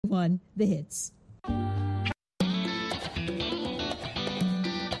91, The Hits.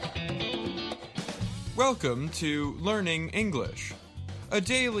 Welcome to Learning English, a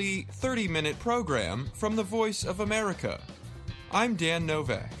daily 30-minute program from the Voice of America. I'm Dan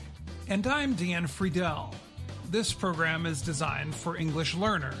Novak. And I'm Dan Friedel. This program is designed for English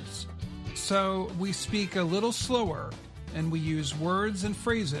learners, so we speak a little slower and we use words and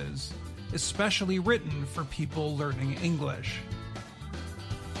phrases especially written for people learning English.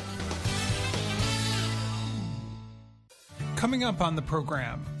 Coming up on the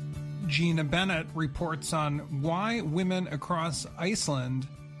program, Gina Bennett reports on why women across Iceland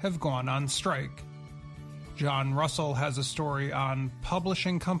have gone on strike. John Russell has a story on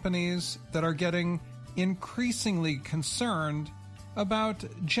publishing companies that are getting increasingly concerned about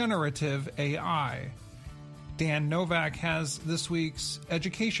generative AI. Dan Novak has this week's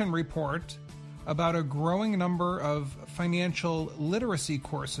education report about a growing number of financial literacy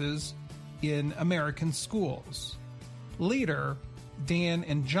courses in American schools. Later, Dan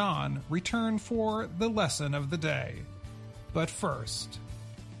and John return for the lesson of the day. But first,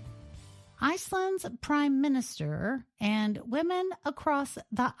 Iceland's prime minister and women across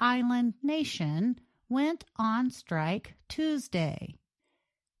the island nation went on strike Tuesday.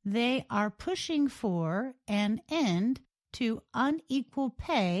 They are pushing for an end to unequal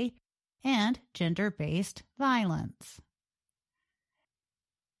pay and gender-based violence.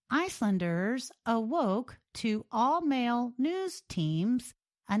 Icelanders awoke to all-male news teams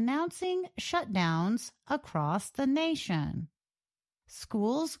announcing shutdowns across the nation.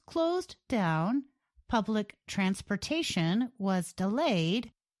 Schools closed down, public transportation was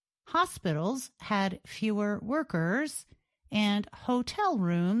delayed, hospitals had fewer workers, and hotel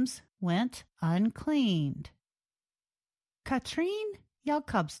rooms went uncleaned. Katrín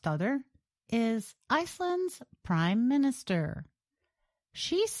Jakobsdóttir is Iceland's prime minister.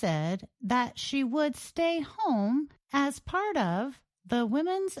 She said that she would stay home as part of the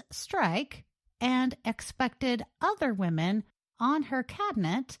women's strike and expected other women on her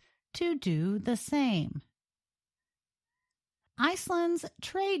cabinet to do the same. Iceland's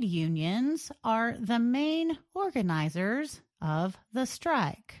trade unions are the main organizers of the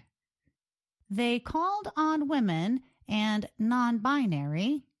strike. They called on women and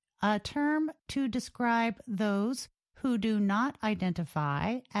non-binary, a term to describe those who do not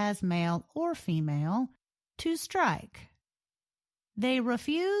identify as male or female, to strike. They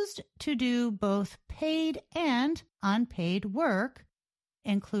refused to do both paid and unpaid work,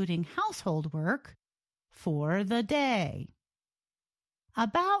 including household work, for the day.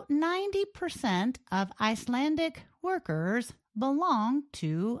 About 90% of Icelandic workers belong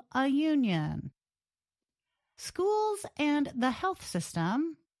to a union. Schools and the health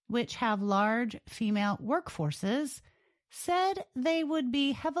system, which have large female workforces, said they would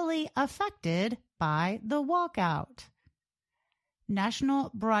be heavily affected by the walkout.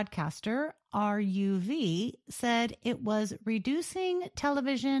 National broadcaster RUV said it was reducing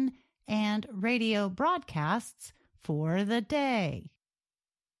television and radio broadcasts for the day.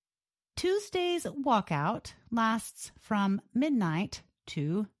 Tuesday's walkout lasts from midnight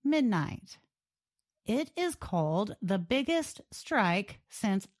to midnight. It is called the biggest strike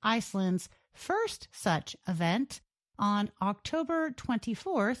since Iceland's first such event on October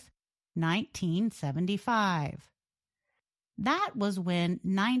 24th, 1975. That was when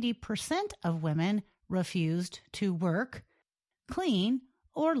 90% of women refused to work, clean,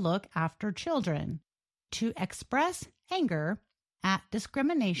 or look after children to express anger at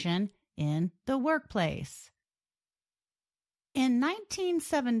discrimination in the workplace. In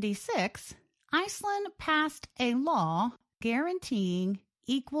 1976, Iceland passed a law guaranteeing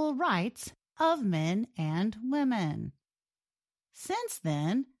equal rights of men and women. Since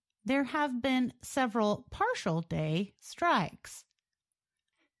then, there have been several partial day strikes.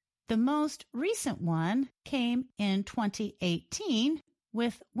 The most recent one came in 2018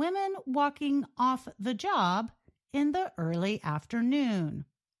 with women walking off the job in the early afternoon.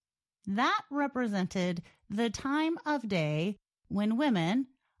 That represented the time of day when women,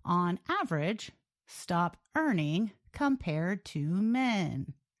 on average, stop earning compared to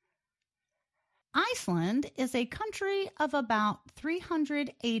men. Iceland is a country of about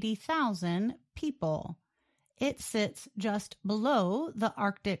 380,000 people. It sits just below the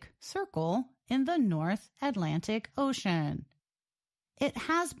Arctic Circle in the North Atlantic Ocean. It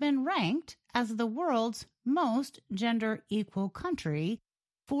has been ranked as the world's most gender-equal country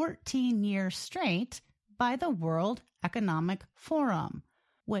 14 years straight by the World Economic Forum,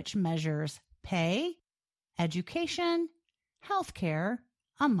 which measures pay, education, healthcare,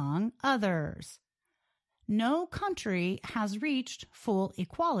 among others. no country has reached full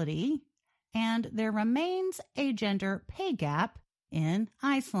equality, and there remains a gender pay gap in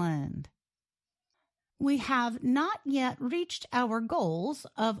Iceland. We have not yet reached our goals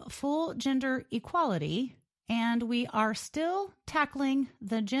of full gender equality, and we are still tackling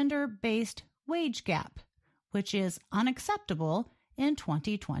the gender-based wage gap, which is unacceptable in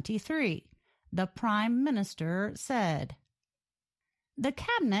 2023, the Prime Minister said. The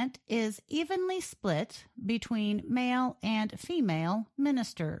cabinet is evenly split between male and female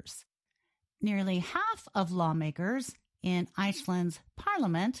ministers. Nearly half of lawmakers in Iceland's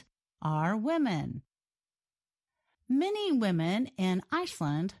parliament are women. Many women in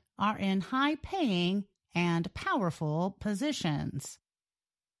Iceland are in high-paying and powerful positions.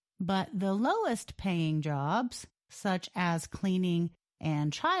 But the lowest-paying jobs, such as cleaning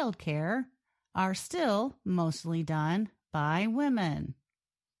and childcare, are still mostly done by women.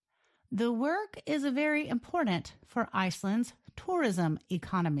 The work is very important for Iceland's tourism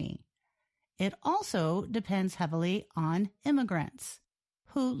economy. It also depends heavily on immigrants,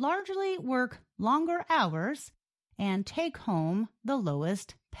 who largely work longer hours and take home the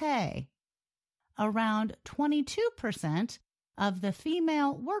lowest pay. Around 22% of the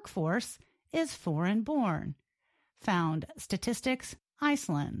female workforce is foreign-born, found Statistics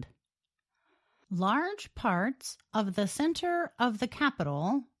Iceland. Large parts of the center of the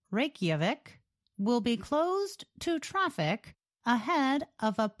capital, Reykjavik, will be closed to traffic ahead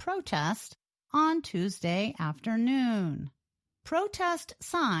of a protest on Tuesday afternoon. Protest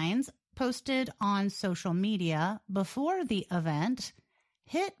signs posted on social media before the event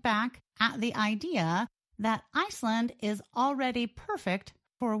hit back at the idea that Iceland is already perfect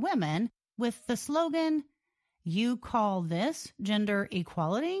for women with the slogan, "You call this gender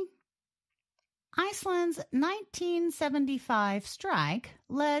equality?" Iceland's 1975 strike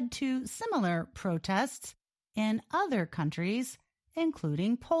led to similar protests in other countries,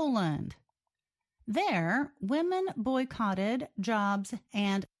 including Poland. There, women boycotted jobs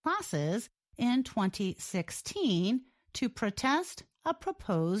and classes in 2016 to protest a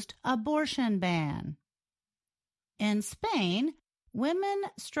proposed abortion ban. In Spain, women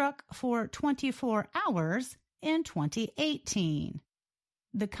struck for 24 hours in 2018.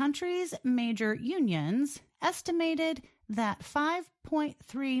 The country's major unions estimated that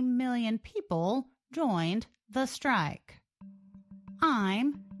 5.3 million people joined the strike.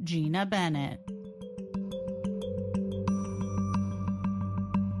 I'm Gina Bennett.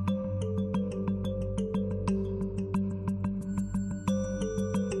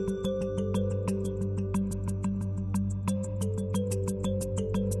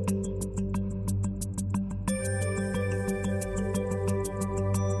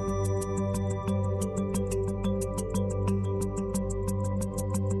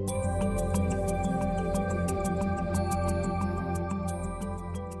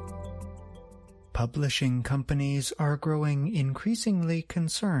 Publishing companies are growing increasingly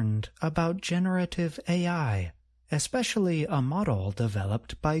concerned about generative AI, especially a model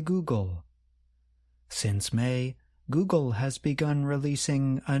developed by Google. Since May, Google has begun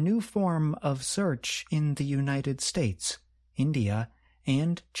releasing a new form of search in the United States, India,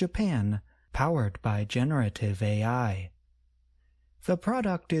 and Japan, powered by generative AI. The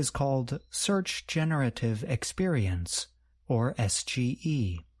product is called Search Generative Experience, or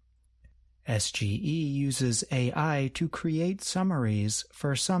SGE. SGE uses AI to create summaries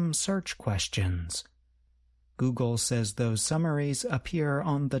for some search questions. Google says those summaries appear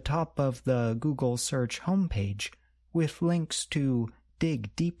on the top of the Google search homepage with links to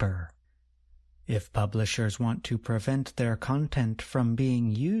dig deeper. If publishers want to prevent their content from being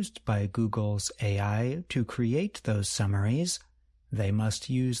used by Google's AI to create those summaries, they must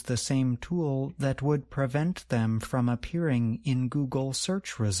use the same tool that would prevent them from appearing in Google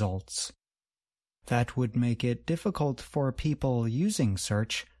search results. That would make it difficult for people using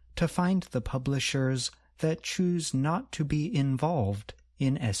search to find the publishers that choose not to be involved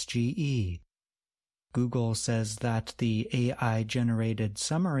in SGE. Google says that the AI-generated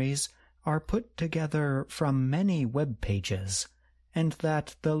summaries are put together from many web pages, and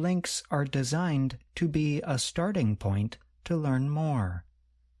that the links are designed to be a starting point to learn more.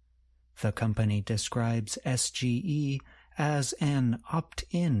 The company describes SGE as an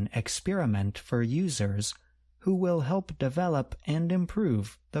opt-in experiment for users who will help develop and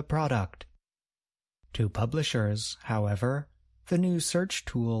improve the product. To publishers, however, the new search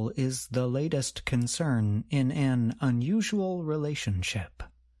tool is the latest concern in an unusual relationship.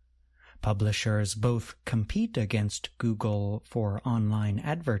 Publishers both compete against Google for online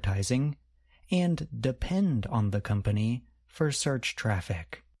advertising and depend on the company for search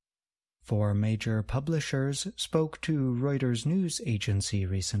traffic. Four major publishers spoke to Reuters news agency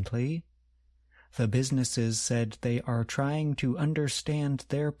recently. The businesses said they are trying to understand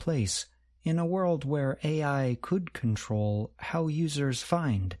their place in a world where AI could control how users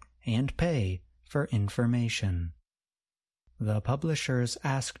find and pay for information. The publishers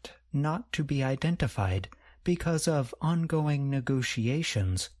asked not to be identified because of ongoing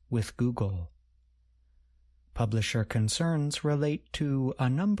negotiations with Google. Publisher concerns relate to a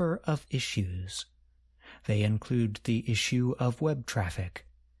number of issues. They include the issue of web traffic,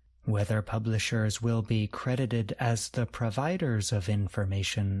 whether publishers will be credited as the providers of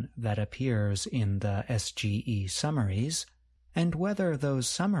information that appears in the SGE summaries, and whether those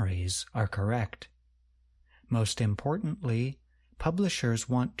summaries are correct. Most importantly, publishers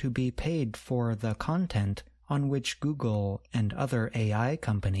want to be paid for the content on which Google and other AI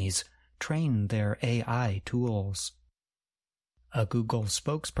companies train their AI tools. A Google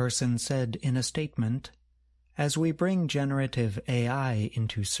spokesperson said in a statement, "As we bring generative AI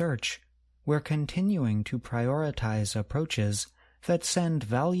into search, we're continuing to prioritize approaches that send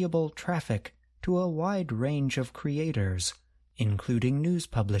valuable traffic to a wide range of creators, including news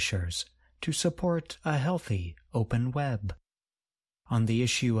publishers, to support a healthy open web." On the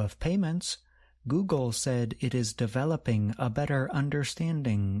issue of payments, Google said it is developing a better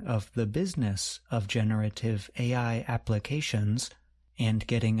understanding of the business of generative AI applications and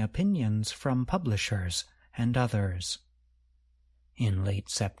getting opinions from publishers and others. In late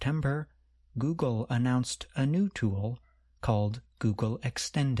September, Google announced a new tool called Google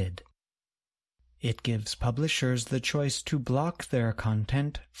Extended. It gives publishers the choice to block their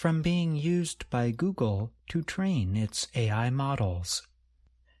content from being used by Google to train its AI models.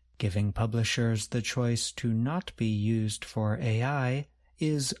 Giving publishers the choice to not be used for AI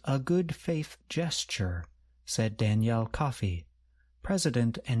is a good faith gesture, said Danielle Coffey,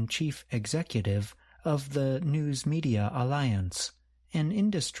 President and Chief Executive of the News Media Alliance, an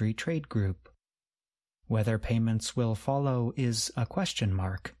industry trade group. Whether payments will follow is a question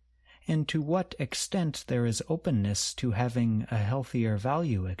mark, and to what extent there is openness to having a healthier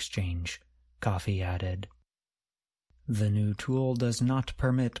value exchange, Coffey added. The new tool does not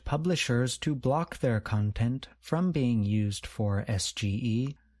permit publishers to block their content from being used for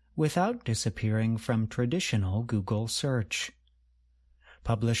SGE without disappearing from traditional Google search.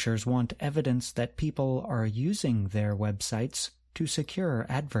 Publishers want evidence that people are using their websites to secure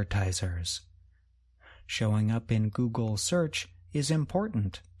advertisers. Showing up in Google search is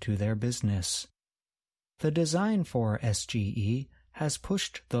important to their business. The design for SGE has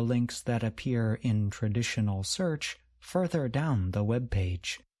pushed the links that appear in traditional search further down the web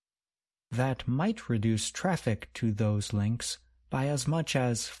page. That might reduce traffic to those links by as much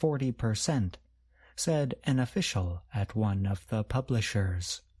as 40%, said an official at one of the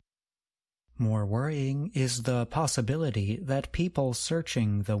publishers. More worrying is the possibility that people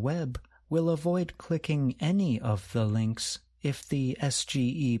searching the web will avoid clicking any of the links if the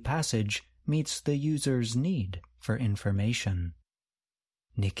SGE passage meets the user's need for information.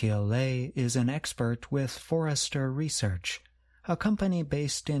 Nikhil Lay is an expert with Forrester Research, a company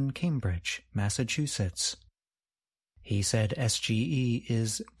based in Cambridge, Massachusetts. He said SGE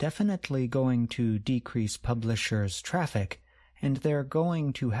is definitely going to decrease publishers' traffic, and they're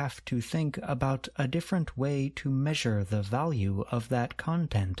going to have to think about a different way to measure the value of that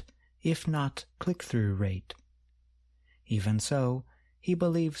content, if not click-through rate. Even so, he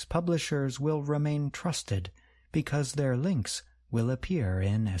believes publishers will remain trusted because their links will appear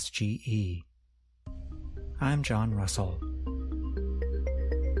in SGE. I'm John Russell.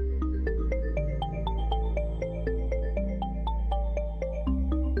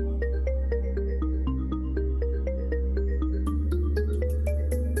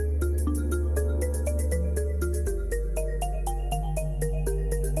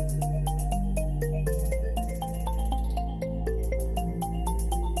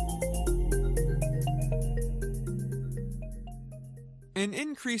 An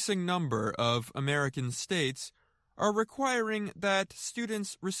increasing number of American states are requiring that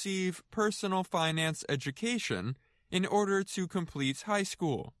students receive personal finance education in order to complete high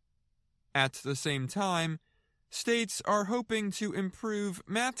school. At the same time, states are hoping to improve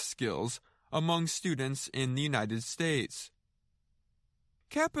math skills among students in the United States.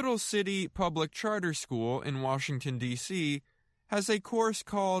 Capital City Public Charter School in Washington, D.C. has a course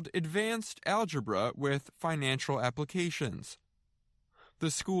called Advanced Algebra with Financial Applications. The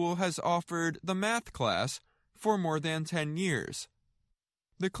school has offered the math class for more than 10 years.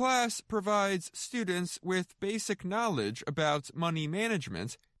 The class provides students with basic knowledge about money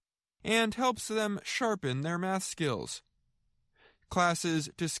management and helps them sharpen their math skills. Classes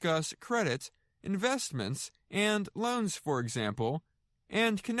discuss credit, investments, and loans, for example,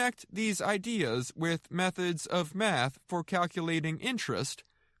 and connect these ideas with methods of math for calculating interest,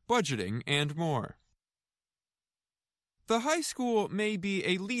 budgeting, and more. The high school may be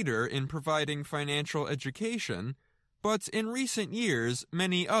a leader in providing financial education, but in recent years,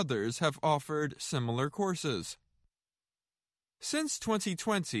 many others have offered similar courses. Since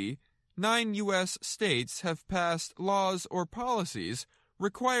 2020, 9 U.S. states have passed laws or policies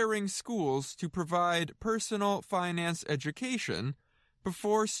requiring schools to provide personal finance education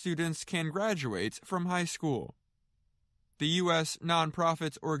before students can graduate from high school. The U.S.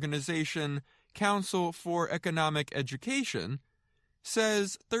 nonprofit organization Council for Economic Education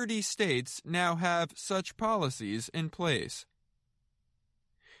says 30 states now have such policies in place.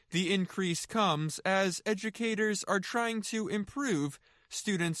 The increase comes as educators are trying to improve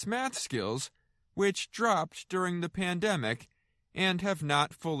students' math skills, which dropped during the pandemic and have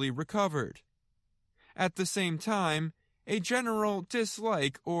not fully recovered. At the same time, a general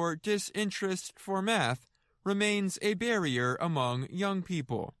dislike or disinterest for math remains a barrier among young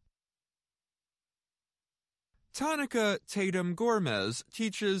people. Tonica Tatum-Gormez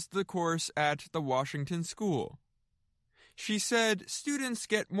teaches the course at the Washington School. She said students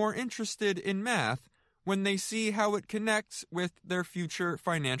get more interested in math when they see how it connects with their future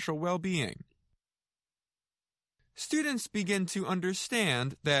financial well-being. Students begin to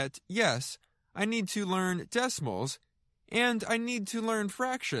understand that, yes, I need to learn decimals, and I need to learn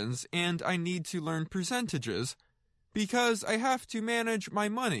fractions, and I need to learn percentages, because I have to manage my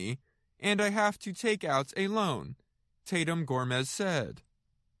money, and I have to take out a loan, Tatum-Gormez said.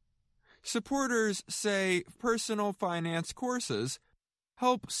 Supporters say personal finance courses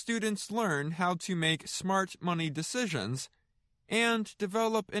help students learn how to make smart money decisions and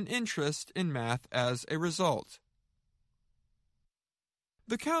develop an interest in math as a result.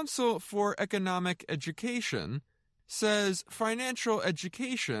 The Council for Economic Education says financial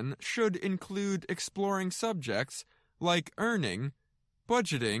education should include exploring subjects like earning,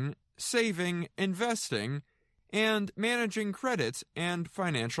 budgeting, saving, investing, and managing credit and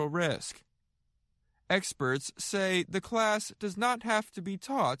financial risk. Experts say the class does not have to be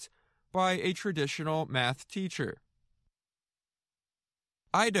taught by a traditional math teacher.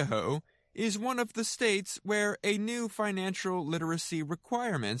 Idaho is one of the states where a new financial literacy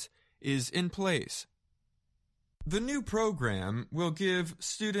requirement is in place. The new program will give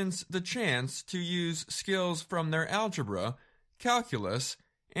students the chance to use skills from their algebra, calculus,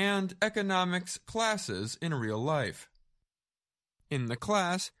 and economics classes in real life. In the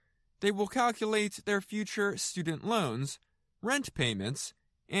class, they will calculate their future student loans, rent payments,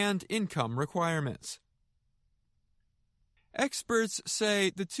 and income requirements. Experts say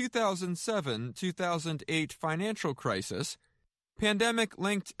the 2007-2008 financial crisis,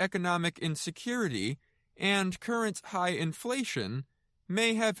 pandemic-linked economic insecurity, and current high inflation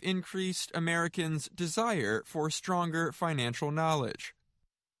may have increased Americans' desire for stronger financial knowledge.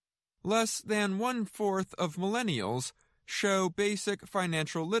 Less than 1/4 of millennials show basic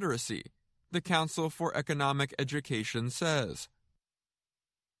financial literacy, the Council for Economic Education says.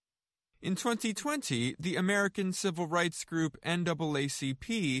 In 2020, the American civil rights group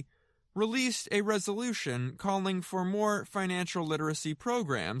NAACP released a resolution calling for more financial literacy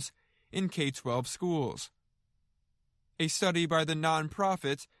programs in K-12 schools. A study by the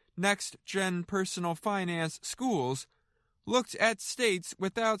nonprofit Next Gen Personal Finance Schools looked at states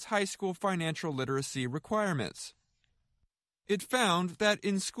without high school financial literacy requirements. It found that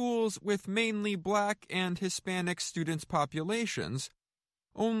in schools with mainly Black and Hispanic student populations,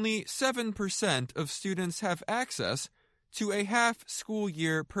 only 7% of students have access to a half-school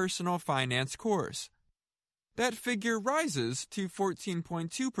year personal finance course. That figure rises to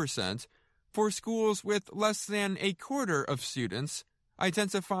 14.2% for schools with less than a quarter of students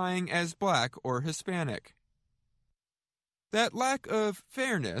identifying as Black or Hispanic. That lack of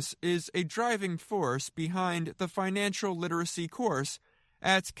fairness is a driving force behind the financial literacy course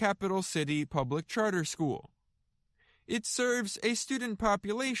at Capital City Public Charter School. It serves a student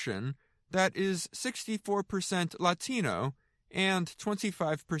population that is 64% Latino and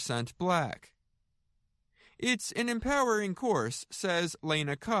 25% Black. It's an empowering course, says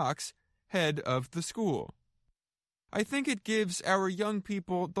Lena Cox, head of the school. I think it gives our young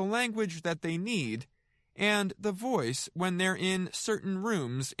people the language that they need and the voice when they're in certain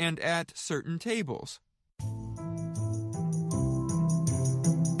rooms and at certain tables.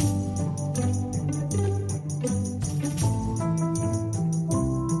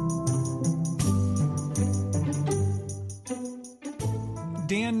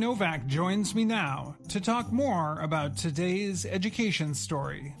 Dan Novak joins me now to talk more about today's education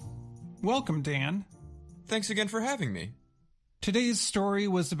story. Welcome, Dan. Thanks again for having me. Today's story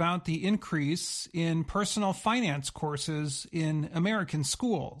was about the increase in personal finance courses in American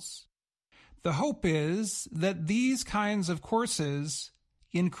schools. The hope is that these kinds of courses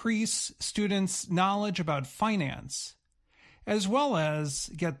increase students' knowledge about finance, as well as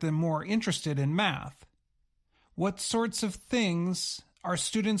get them more interested in math. What sorts of things are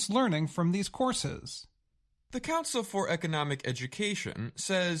students learning from these courses? The Council for Economic Education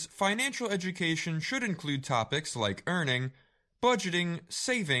says financial education should include topics like earning, budgeting,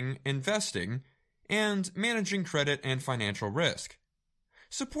 saving, investing, and managing credit and financial risk.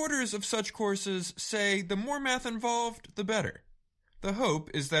 Supporters of such courses say the more math involved, the better. The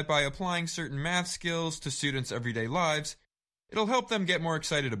hope is that by applying certain math skills to students' everyday lives, it'll help them get more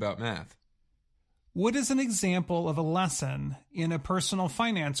excited about math. What is an example of a lesson in a personal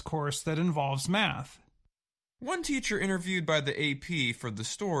finance course that involves math? One teacher interviewed by the AP for the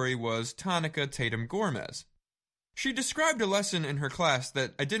story was Tonica Tatum-Gormez. She described a lesson in her class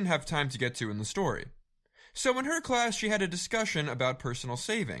that I didn't have time to get to in the story. So in her class, she had a discussion about personal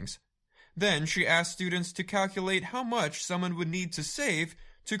savings. Then she asked students to calculate how much someone would need to save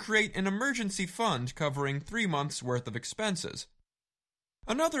to create an emergency fund covering 3 months' worth of expenses.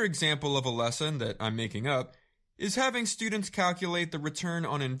 Another example of a lesson that I'm making up is having students calculate the return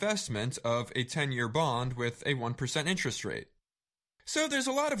on investment of a 10-year bond with a 1% interest rate. So there's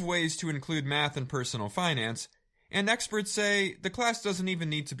a lot of ways to include math in personal finance, and experts say the class doesn't even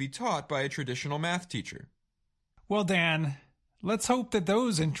need to be taught by a traditional math teacher. Well, Dan, let's hope that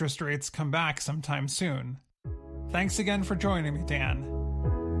those interest rates come back sometime soon. Thanks again for joining me, Dan.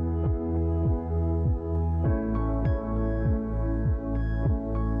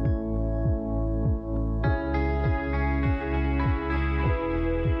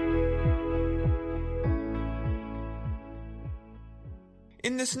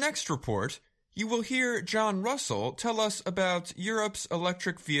 In this next report, you will hear John Russell tell us about Europe's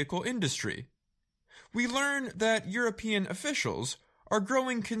electric vehicle industry. We learn that European officials are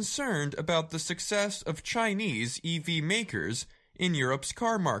growing concerned about the success of Chinese EV makers in Europe's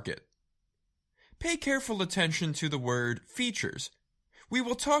car market. Pay careful attention to the word features. We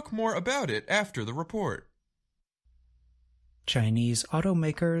will talk more about it after the report. Chinese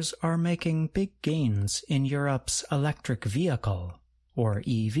automakers are making big gains in Europe's electric vehicle, or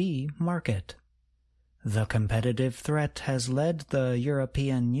EV, market. The competitive threat has led the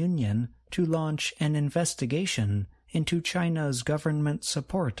European Union to launch an investigation into China's government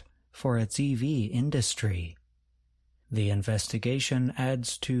support for its EV industry. The investigation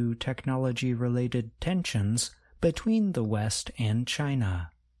adds to technology-related tensions between the West and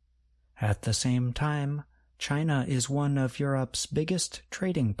China. At the same time, China is one of Europe's biggest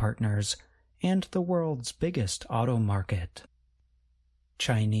trading partners and the world's biggest auto market.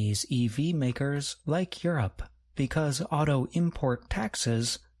 Chinese EV makers like Europe because auto import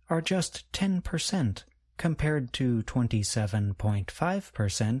taxes are just 10% compared to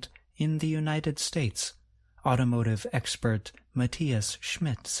 27.5% in the United States, automotive expert Matthias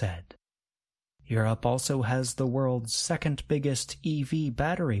Schmidt said. Europe also has the world's second biggest EV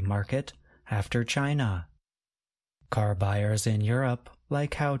battery market after China. Car buyers in Europe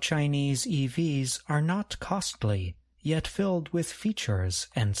like how Chinese EVs are not costly, yet filled with features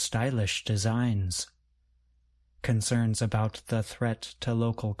and stylish designs. Concerns about the threat to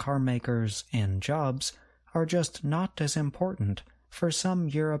local car makers and jobs are just not as important for some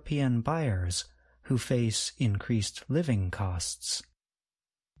European buyers who face increased living costs.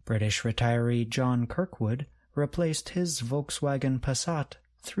 British retiree John Kirkwood replaced his Volkswagen Passat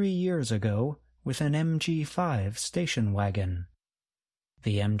 3 years ago with an MG5 station wagon.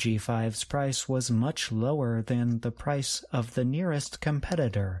 The MG5's price was much lower than the price of the nearest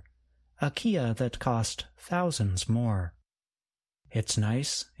competitor, a Kia that cost thousands more. It's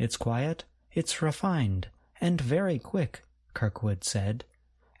nice, it's quiet, it's refined, and very quick, Kirkwood said,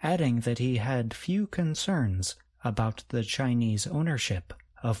 adding that he had few concerns about the Chinese ownership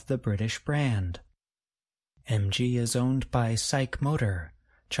of the British brand. MG is owned by SAIC Motor,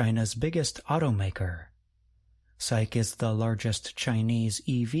 China's biggest automaker. SAIC is the largest Chinese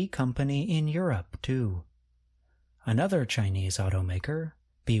EV company in Europe, too. Another Chinese automaker,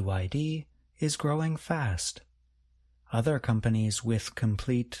 BYD, is growing fast. Other companies with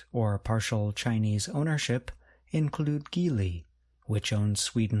complete or partial Chinese ownership include Geely, which owns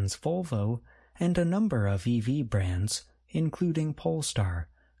Sweden's Volvo, and a number of EV brands, including Polestar,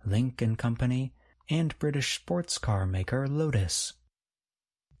 Lynk & Company, and British sports car maker Lotus.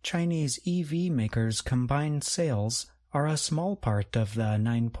 Chinese EV makers' combined sales are a small part of the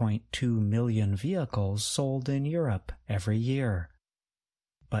 9.2 million vehicles sold in Europe every year.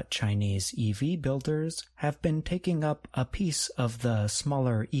 But Chinese EV builders have been taking up a piece of the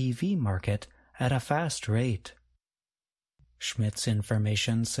smaller EV market at a fast rate. Schmidt's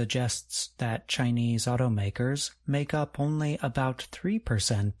information suggests that Chinese automakers make up only about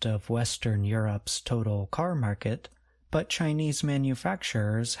 3% of Western Europe's total car market, but Chinese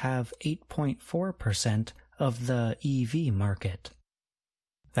manufacturers have 8.4% of the EV market.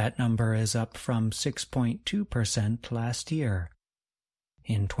 That number is up from 6.2% last year.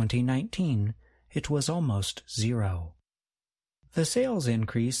 In 2019, it was almost zero. The sales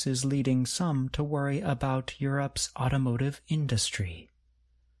increase is leading some to worry about Europe's automotive industry.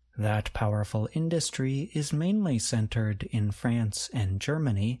 That powerful industry is mainly centered in France and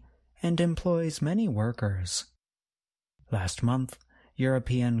Germany and employs many workers. Last month,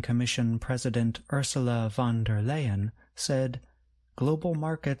 European Commission President Ursula von der Leyen said, "Global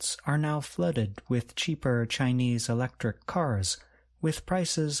markets are now flooded with cheaper Chinese electric cars, with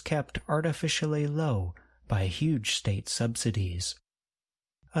prices kept artificially low by huge state subsidies."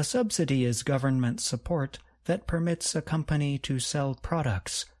 A subsidy is government support that permits a company to sell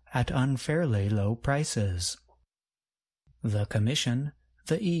products at unfairly low prices. The Commission,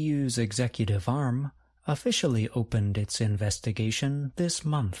 the EU's executive arm, officially opened its investigation this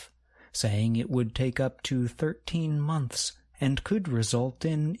month, saying it would take up to 13 months and could result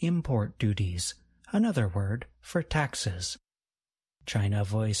in import duties, another word for taxes. China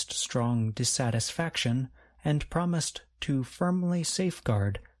voiced strong dissatisfaction and promised to firmly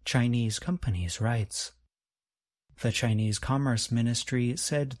safeguard Chinese companies' rights. The Chinese Commerce Ministry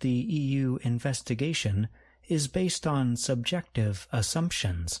said the EU investigation is based on subjective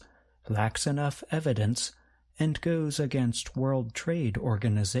assumptions, lacks enough evidence, and goes against World Trade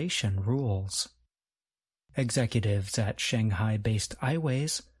Organization rules. Executives at Shanghai-based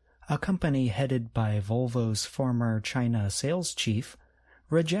iWays, a company headed by Volvo's former China sales chief,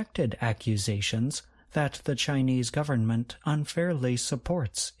 rejected accusations that the Chinese government unfairly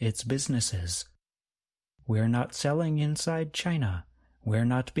supports its businesses. "We're not selling inside China. We're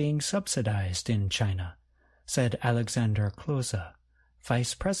not being subsidized in China," said Alexander Klose,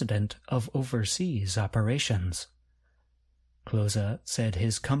 Vice President of Overseas Operations. Klose said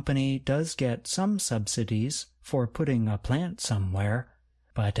his company does get some subsidies for putting a plant somewhere,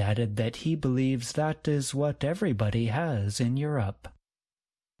 but added that he believes that is what everybody has in Europe.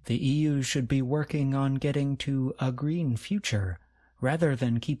 The EU should be working on getting to a green future rather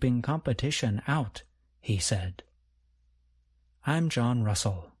than keeping competition out, he said. I'm John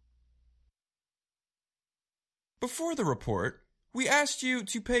Russell. Before the report, we asked you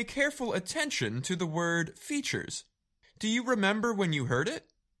to pay careful attention to the word features. Do you remember when you heard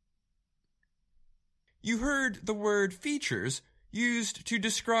it? You heard the word features used to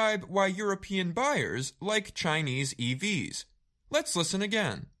describe why European buyers like Chinese EVs. Let's listen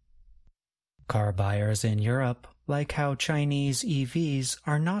again. Car buyers in Europe like how Chinese EVs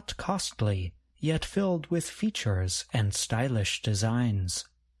are not costly, yet filled with features and stylish designs.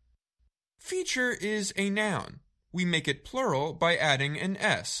 Feature is a noun. We make it plural by adding an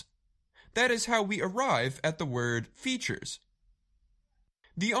S. That is how we arrive at the word features.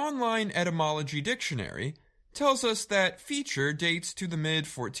 The online etymology dictionary tells us that feature dates to the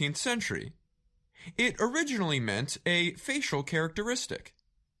mid-14th century. It originally meant a facial characteristic.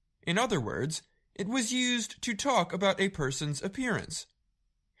 In other words, it was used to talk about a person's appearance.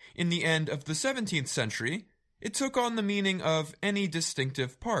 In the end of the 17th century, it took on the meaning of any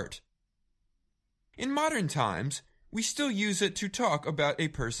distinctive part. In modern times, we still use it to talk about a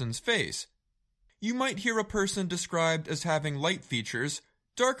person's face. You might hear a person described as having light features,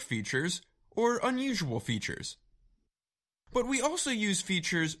 dark features, or unusual features. But we also use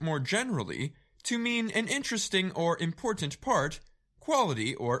features more generally to mean an interesting or important part,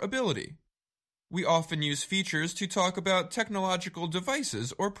 quality, or ability. We often use features to talk about technological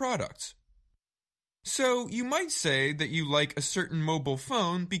devices or products. So you might say that you like a certain mobile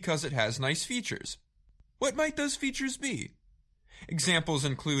phone because it has nice features. What might those features be? Examples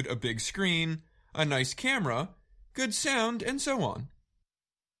include a big screen, a nice camera, good sound, and so on.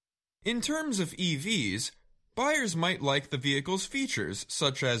 In terms of EVs, buyers might like the vehicle's features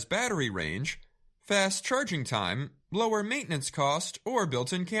such as battery range, fast charging time, lower maintenance cost, or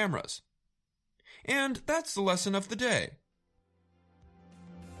built-in cameras. And that's the lesson of the day.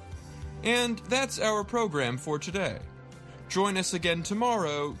 And that's our program for today. Join us again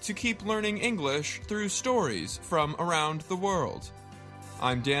tomorrow to keep learning English through stories from around the world.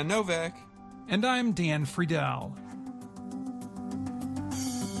 I'm Dan Novak. And I'm Dan Friedel.